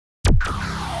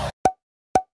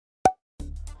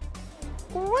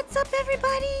What's up,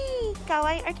 everybody?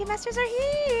 Kawaii Arcade Masters are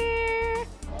here.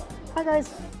 Hi guys.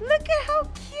 Look at how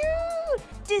cute.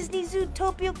 Disney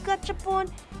Zootopia gachapon.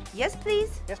 Yes,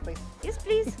 please. Yes, please. Yes,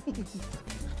 please.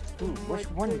 Ooh, which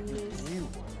one do you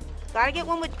want? Gotta get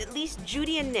one with at least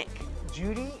Judy and Nick.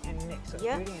 Judy and Nick. So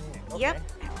Yep. Judy and Nick. Okay. Yep.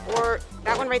 Or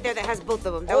that one right there that has both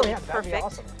of them. That Oh would yeah, be that'd be perfect.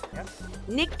 awesome. Yep.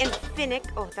 Nick and Finnick.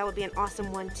 Oh, that would be an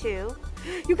awesome one too.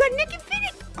 You got Nick and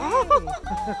Finnick. Oh,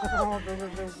 Oh, those are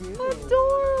so cute.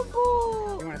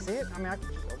 adorable. You want to see it? I mean, I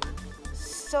can just open it.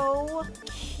 So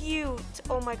cute.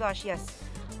 Oh my gosh, yes.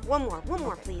 One more,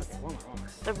 please. Okay, one more.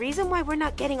 The reason why we're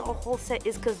not getting a whole set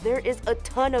is because there is a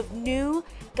ton of new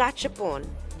gachapon.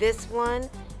 This one,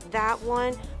 that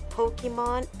one,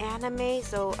 Pokemon, anime.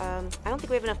 So I don't think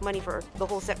we have enough money for the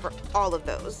whole set for all of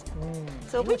those.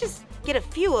 So if we just get a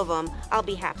few of them, I'll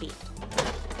be happy.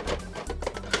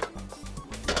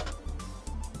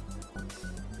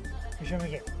 You should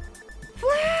make it.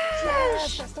 Flash!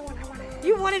 Yes, that's the one I wanted.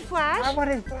 You wanted Flash? I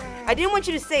wanted Flash. I didn't want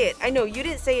you to say it. I know you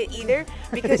didn't say it either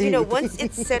because, you know, once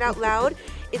it's said out loud,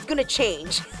 it's going to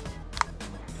change.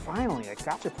 Finally, a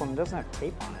gachapon doesn't have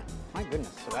tape on it. My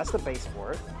goodness. So that's the base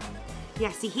for it.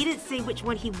 Yeah, see, he didn't say which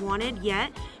one he wanted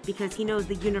yet because he knows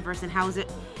the universe and how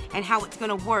it's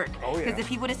gonna work. Oh, yeah. Because if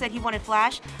he would have said he wanted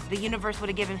Flash, the universe would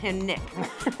have given him Nick.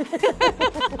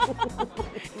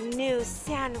 New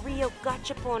Sanrio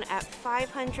Gachapon at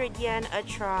 500 yen a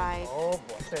try. Oh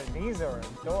boy, so these are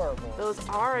adorable. Those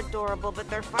are adorable, but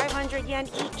they're 500 yen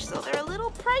each, so they're a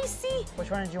little pricey. Which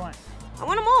one did you want? I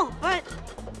want them all, but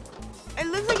it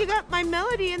looks like you got my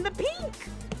Melody in the pink.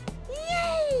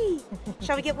 Yay!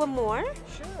 Shall we get one more?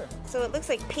 Sure. So it looks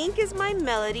like pink is my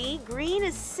Melody, green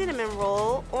is cinnamon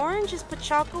roll, orange is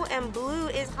Pochako, and blue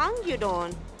is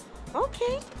Hangyudon.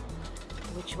 Okay.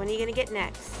 Which one are you gonna get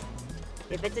next?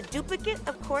 If it's a duplicate,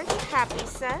 of course, happy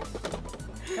set.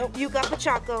 Nope. You got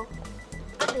Pochako.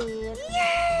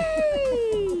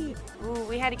 Yay! Ooh,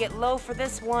 we had to get low for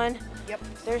this one. Yep.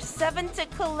 There's 7 to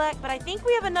collect, but I think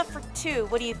we have enough for 2.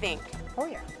 What do you think? Oh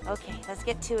yeah. Okay, let's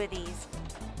get 2 of these.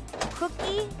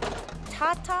 Cookie,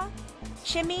 Tata,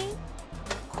 Chimmy,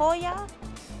 Koya,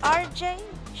 RJ,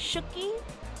 Shuki.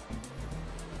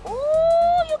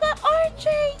 Oh, you got RJ!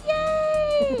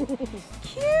 Yay!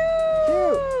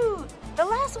 Cute! The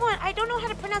last one, I don't know how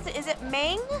to pronounce it. Is it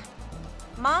Mang?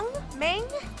 Mang? Mang?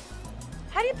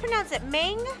 How do you pronounce it?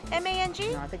 Mang?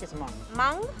 M-A-N-G? No, I think it's Mung.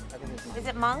 Mang? I think it's Mung. Is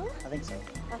it Mang? I think so.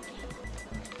 Okay.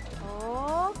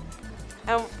 Oh.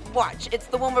 And watch, it's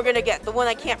the one we're gonna get, the one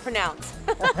I can't pronounce.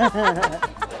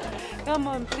 Come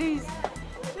on, please.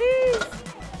 Please.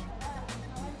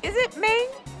 Is it Ming?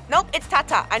 Nope, it's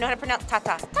Tata. I know how to pronounce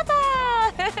Tata. Tata!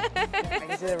 I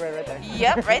can see that right there.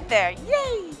 Yep, right there.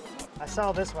 Yay! I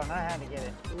saw this one. I had to get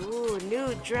it. Ooh,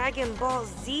 new Dragon Ball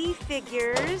Z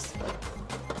figures.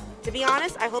 To be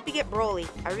honest, I hope you get Broly.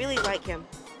 I really like him.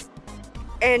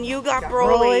 And you got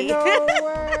Broly. No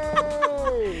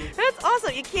way! That's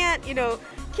awesome. You can't,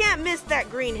 can't miss that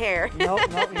green hair. Nope,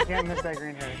 you can't miss that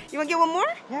green hair. You want to get one more?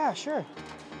 Yeah, sure.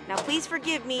 Now, please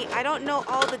forgive me. I don't know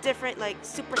all the different, like,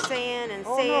 Super Saiyan and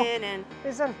Oh, Saiyan no. and...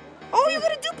 Is that? Oh, you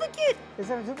got a duplicate! Is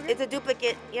that a duplicate? It's a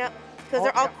duplicate, yep. Because Oh,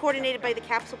 they're all yep, coordinated yep, by the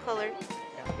capsule color.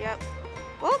 Yep. Yep.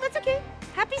 Well, that's okay.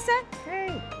 Happy set.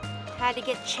 Hey! Had to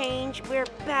get change. We're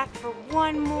back for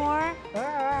one more.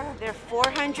 Ah, They're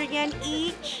 400 yen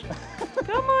each.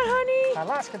 Come on, honey. I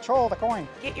lost control of the coin.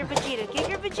 Get your Vegeta. Get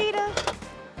your Vegeta.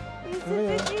 Is Blue.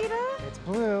 it Vegeta? It's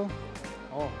blue.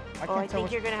 Oh, I can't Oh, I tell think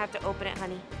which... you're going to have to open it,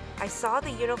 honey. I saw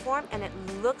the uniform, and it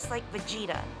looks like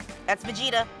Vegeta. That's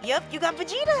Vegeta. Yep, you got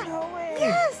Vegeta. No way!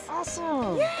 Yes!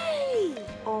 Awesome! Yay!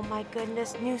 Oh my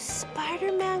goodness, new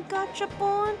Spider-Man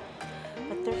gachapon.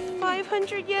 But they're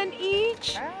 500 yen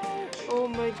each. Ouch! Oh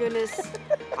my goodness.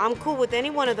 I'm cool with any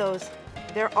one of those.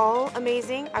 They're all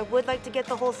amazing. I would like to get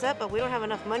the whole set, but we don't have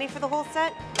enough money for the whole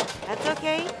set. That's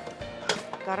okay.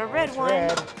 Got a red It's one.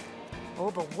 red. Oh,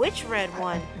 but which red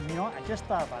one? You know what? I just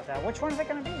thought about that. Which one is it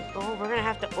going to be? Oh, we're gonna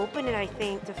have to open it, I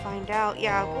think, to find out.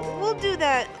 Yeah, we'll do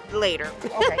that later.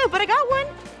 Okay. But I got one.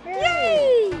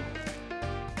 Yay! Yay!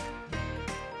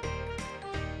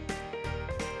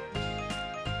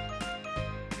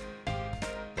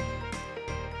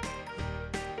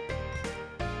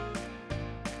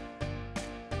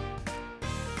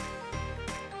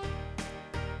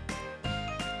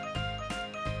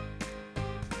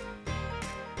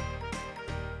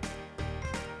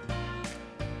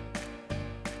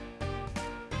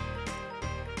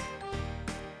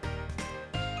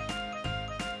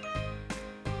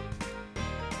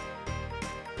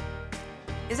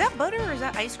 Is that butter or is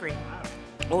that ice cream?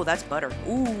 Oh, that's butter.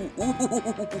 Ooh,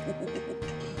 ooh.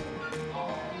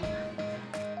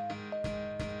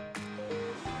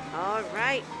 All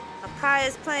right.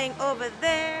 Akaya's playing over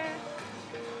there.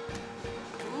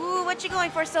 Ooh, what you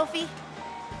going for, Sophie?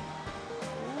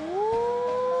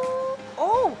 Ooh.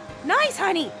 Oh, nice,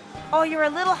 honey. Oh, you're a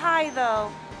little high,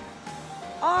 though.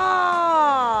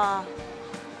 Oh,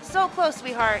 so close,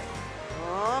 sweetheart.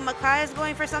 Oh, Makaya's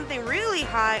going for something really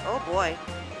high. Oh, boy.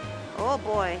 Oh,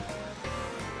 boy.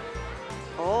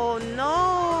 Oh,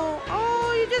 no.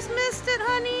 Oh, you just missed it,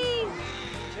 honey.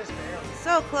 Just barely.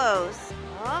 So close.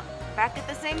 Oh, back at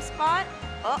the same spot.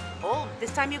 Oh,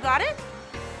 this time you got it?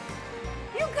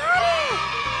 You got it!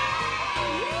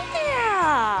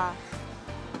 Yeah!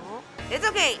 Oh, it's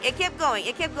okay. It kept going.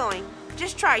 It kept going.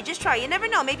 Just try. You never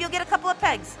know. Maybe you'll get a couple of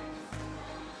pegs.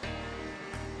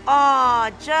 Oh,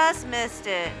 just missed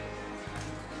it.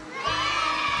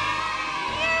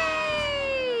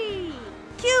 Yay!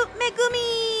 Cute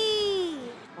Megumi!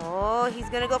 Oh, he's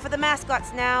gonna go for the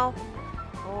mascots now.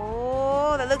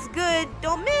 Oh, that looks good.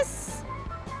 Don't miss.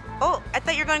 Oh, I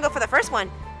thought you were gonna go for the first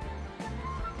one.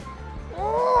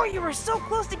 Oh, you were so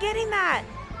close to getting that.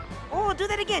 Oh, do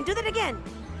that again. Do that again.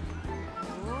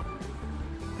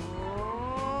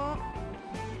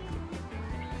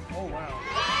 Oh, wow.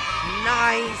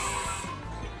 Nice.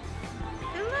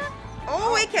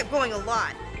 Oh, it kept going a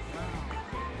lot.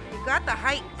 You got the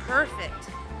height perfect.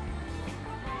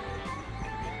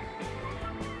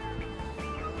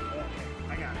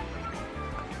 I got it.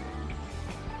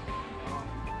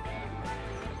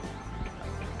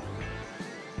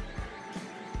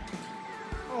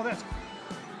 Oh, that's.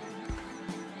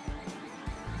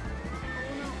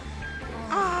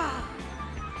 Ah.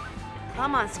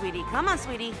 Come on, sweetie. Come on,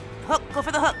 sweetie. Hook. Go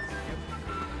for the hook.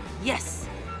 Yes.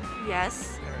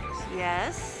 Yes. There it is.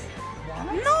 Yes.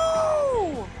 What?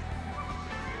 No!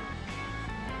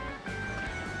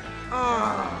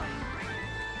 Oh.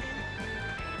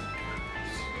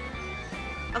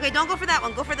 Okay, don't go for that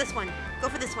one. Go for this one. Go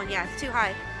for this one. Yeah, it's too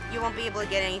high. You won't be able to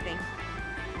get anything.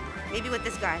 Maybe with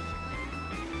this guy.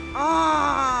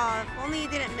 Oh, if only you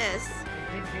didn't miss. It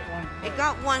did get one. It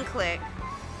got one click.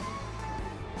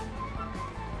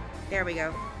 There we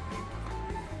go.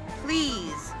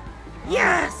 Please.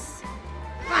 Yes!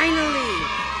 Finally!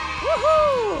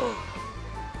 Woohoo!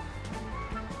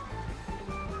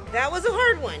 That was a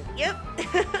hard one. Yep.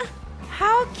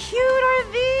 How cute are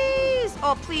these?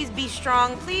 Oh, please be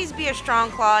strong. Please be a strong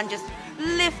claw and just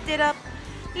lift it up.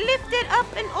 Lift it up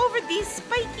and over these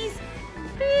spikies.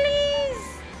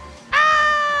 Please.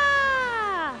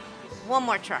 Ah! One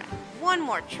more try. One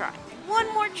more try. One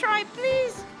more try,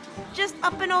 please. Just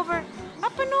up and over.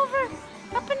 Up and over.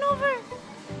 Up and over.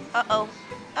 Uh-oh.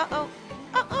 Uh-oh.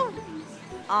 Uh-oh.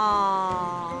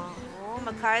 Aww. Oh,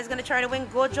 Makai's gonna try to win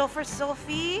Gojo for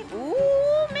Sophie.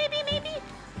 Ooh, maybe.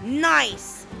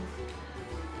 Nice.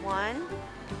 One.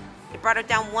 It brought it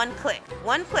down one click.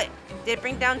 One click. Did it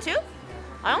bring down two?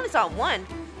 I only saw one.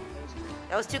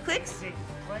 That was two clicks? Click,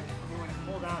 and when it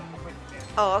pulled out, it clicked again.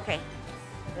 Oh, okay.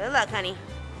 Good luck, honey.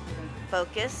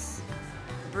 Focus.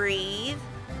 Breathe.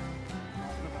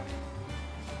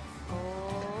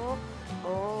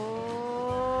 Oh.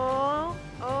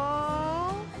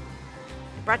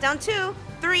 Brought down two.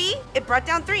 Three. It brought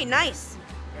down three. Nice.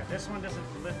 Yeah, this one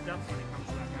doesn't lift up when it comes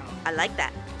back out. I like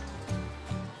that.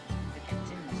 It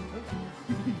continues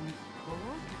moving.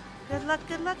 Good luck,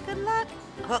 good luck, good luck.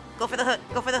 Hook. Go for the hook.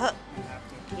 Go for the hook. Have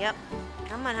to. Yep.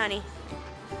 Come on, honey.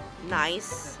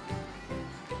 Nice.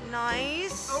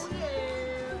 Nice. Oh,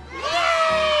 yeah.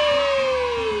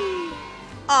 Yay!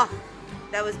 Oh,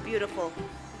 that was beautiful.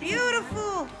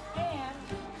 Beautiful.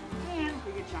 And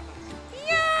we get chocolates.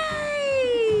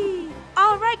 Yay!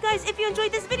 All right, guys, if you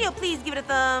enjoyed this video, please give it a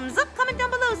thumbs up, comment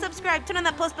down below, subscribe, turn on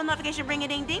that post bell notification, ring a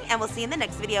ding ding, and we'll see you in the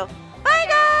next video. Bye!